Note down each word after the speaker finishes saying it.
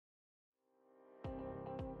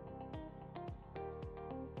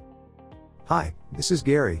Hi, this is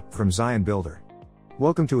Gary from Zion Builder.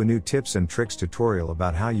 Welcome to a new tips and tricks tutorial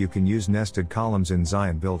about how you can use nested columns in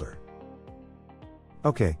Zion Builder.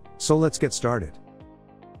 Okay, so let's get started.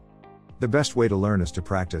 The best way to learn is to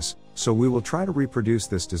practice, so we will try to reproduce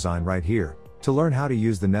this design right here, to learn how to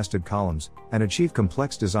use the nested columns, and achieve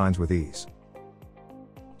complex designs with ease.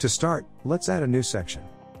 To start, let's add a new section.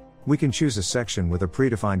 We can choose a section with a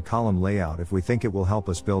predefined column layout if we think it will help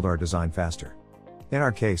us build our design faster. In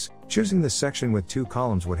our case, choosing this section with 2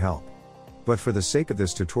 columns would help. But for the sake of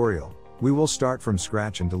this tutorial, we will start from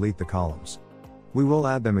scratch and delete the columns. We will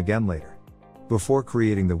add them again later. Before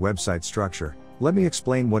creating the website structure, let me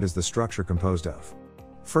explain what is the structure composed of.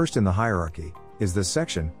 First in the hierarchy, is the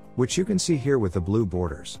section, which you can see here with the blue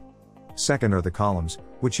borders. Second are the columns,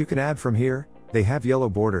 which you can add from here, they have yellow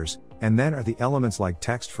borders, and then are the elements like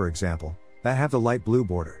text for example, that have the light blue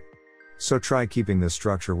border. So try keeping this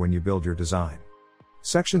structure when you build your design.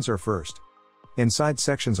 Sections are first. Inside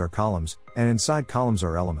sections are columns, and inside columns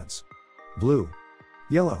are elements. Blue,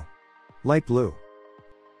 yellow, light blue.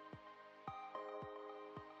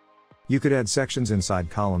 You could add sections inside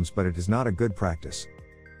columns, but it is not a good practice.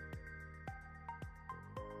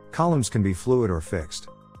 Columns can be fluid or fixed.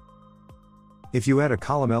 If you add a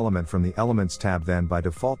column element from the Elements tab, then by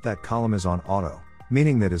default that column is on auto,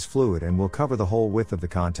 meaning that is fluid and will cover the whole width of the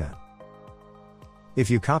content. If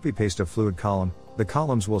you copy-paste a fluid column, the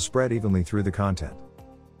columns will spread evenly through the content.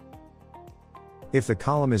 If the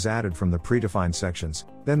column is added from the predefined sections,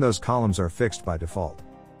 then those columns are fixed by default.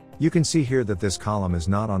 You can see here that this column is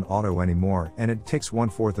not on auto anymore and it takes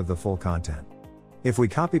 1/4 of the full content. If we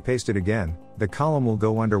copy-paste it again, the column will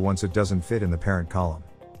go under once it doesn't fit in the parent column.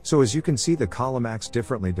 So as you can see, the column acts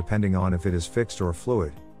differently depending on if it is fixed or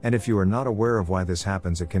fluid, and if you are not aware of why this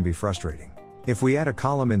happens, it can be frustrating. If we add a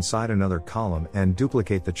column inside another column and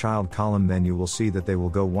duplicate the child column, then you will see that they will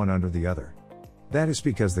go one under the other. That is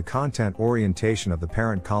because the content orientation of the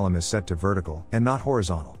parent column is set to vertical and not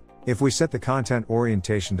horizontal. If we set the content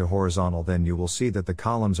orientation to horizontal, then you will see that the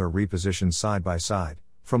columns are repositioned side by side,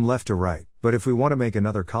 from left to right, but if we want to make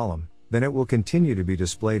another column, then it will continue to be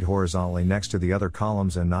displayed horizontally next to the other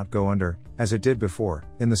columns and not go under, as it did before,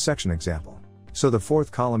 in the section example. So the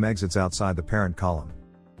 4th column exits outside the parent column.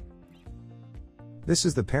 This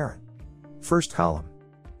is the parent. First column,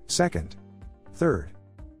 second, third,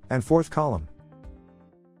 and 4th column.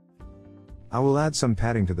 I will add some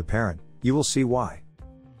padding to the parent, you will see why.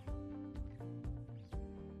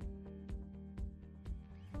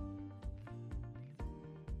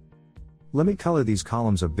 Let me color these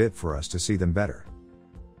columns a bit for us to see them better.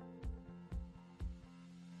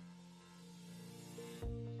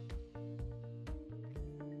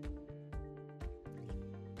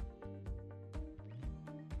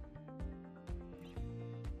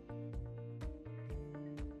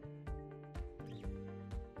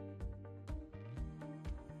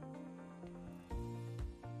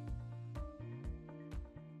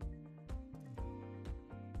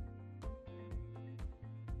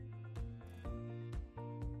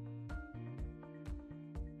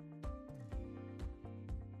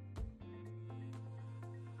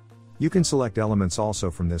 You can select elements also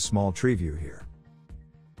from this small tree view here.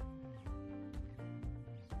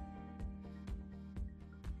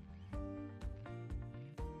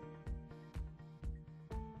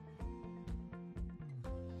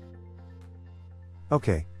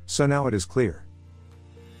 Okay, so now it is clear.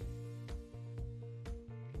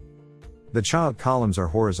 The child columns are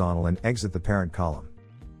horizontal and exit the parent column.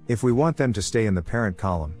 If we want them to stay in the parent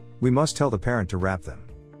column, we must tell the parent to wrap them.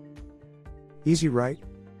 Easy, right?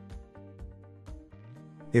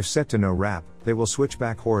 If set to no wrap, they will switch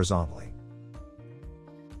back horizontally.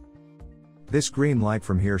 This green light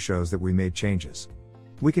from here shows that we made changes.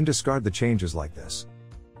 We can discard the changes like this.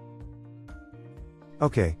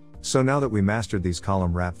 Okay, so now that we mastered these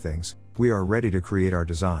column wrap things, we are ready to create our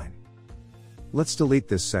design. Let's delete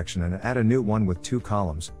this section and add a new one with 2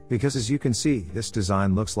 columns, because as you can see, this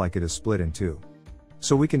design looks like it is split in 2.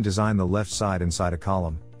 So we can design the left side inside a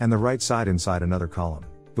column, and the right side inside another column.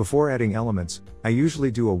 Before adding elements, I usually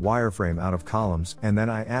do a wireframe out of columns and then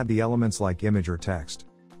I add the elements like image or text.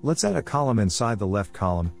 Let's add a column inside the left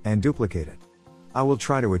column and duplicate it. I will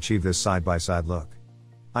try to achieve this side-by-side look.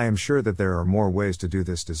 I am sure that there are more ways to do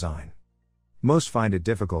this design. Most find it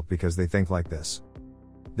difficult because they think like this.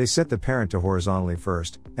 They set the parent to horizontally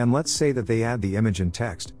first, and let's say that they add the image and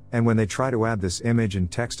text, and when they try to add this image and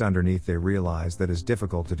text underneath, they realize that it's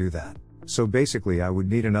difficult to do that. So basically I would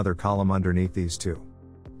need another column underneath these 2.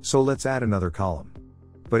 So let's add another column.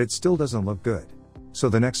 But it still doesn't look good. So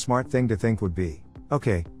the next smart thing to think would be,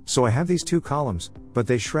 okay, so I have these 2 columns, but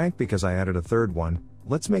they shrank because I added a 3rd one,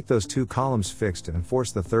 Let's make those two columns fixed and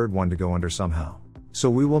force the third one to go under somehow. So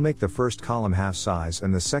we will make the first column half size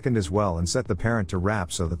and the second as well, and set the parent to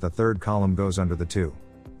wrap so that the third column goes under the two.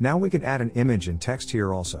 Now we can add an image and text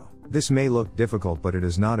here also. This may look difficult, but it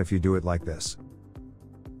is not if you do it like this.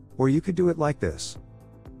 Or you could do it like this.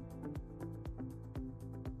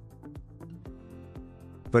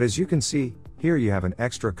 But as you can see, here you have an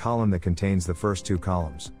extra column that contains the first two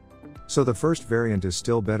columns. So the first variant is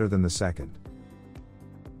still better than the second.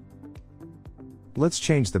 Let's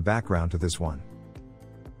change the background to this one.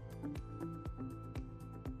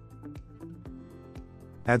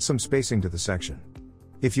 Add some spacing to the section.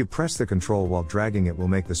 If you press the Ctrl while dragging, it will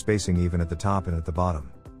make the spacing even at the top and at the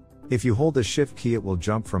bottom. If you hold the Shift key, it will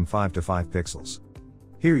jump from 5 to 5 pixels.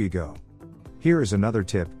 Here you go. Here is another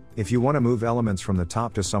tip, if you want to move elements from the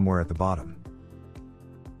top to somewhere at the bottom.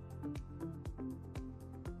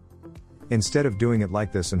 Instead of doing it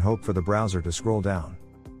like this and hope for the browser to scroll down,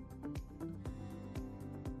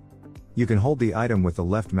 you can hold the item with the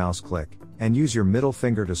left mouse click, and use your middle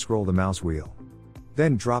finger to scroll the mouse wheel.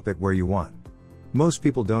 Then drop it where you want. Most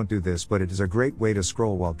people don't do this, but it is a great way to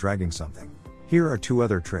scroll while dragging something. Here are two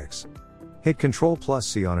other tricks. Hit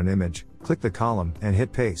Ctrl+C on an image, click the column, and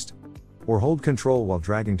hit paste. Or hold Ctrl while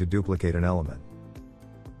dragging to duplicate an element.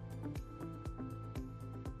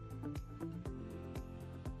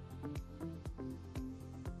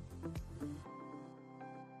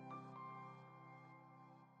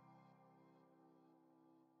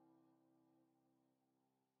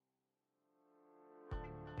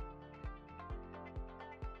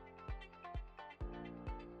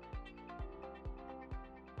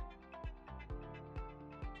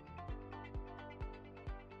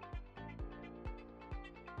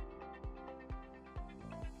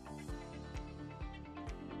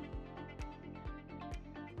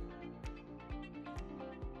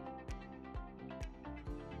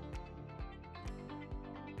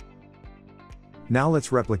 Now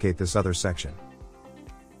let's replicate this other section.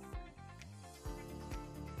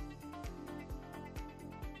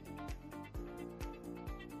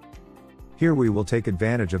 Here we will take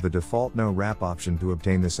advantage of the default no wrap option to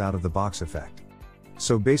obtain this out of the box effect.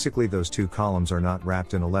 So basically those two columns are not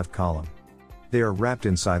wrapped in a left column. They are wrapped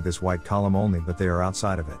inside this white column only, but they are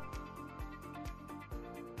outside of it.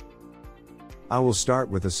 I will start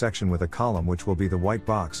with a section with a column which will be the white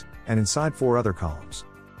box, and inside 4 other columns.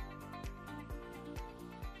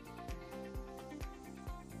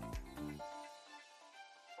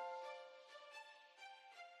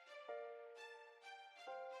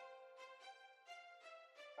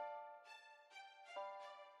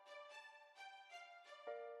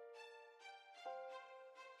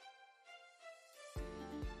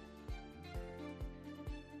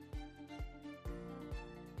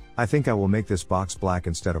 I think I will make this box black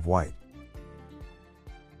instead of white.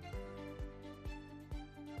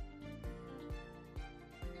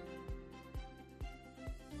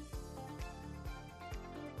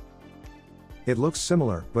 It looks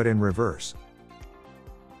similar, but in reverse.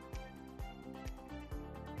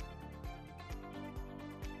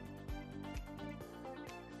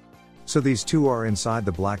 So these two are inside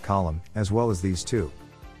the black column, as well as these two.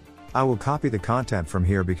 I will copy the content from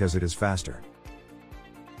here because it is faster.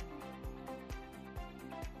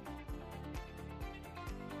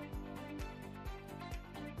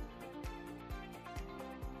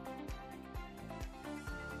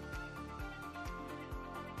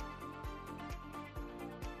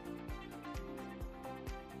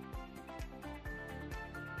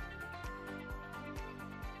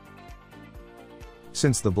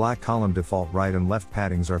 Since the black column default right and left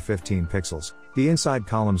paddings are 15 pixels, the inside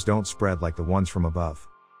columns don't spread like the ones from above.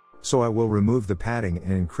 So I will remove the padding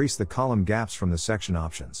and increase the column gaps from the section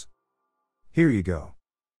options. Here you go.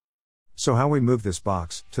 So how we move this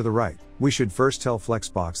box to the right? We should first tell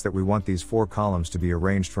Flexbox that we want these 4 columns to be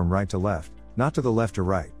arranged from right to left, not to the left to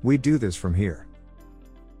right. We do this from here.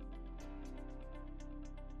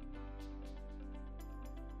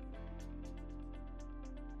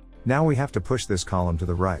 Now we have to push this column to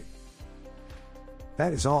the right.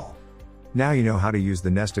 That is all. Now you know how to use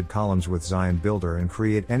the nested columns with Zion Builder and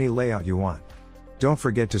create any layout you want. Don't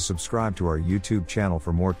forget to subscribe to our YouTube channel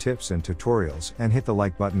for more tips and tutorials, and hit the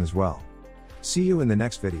like button as well. See you in the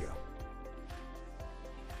next video.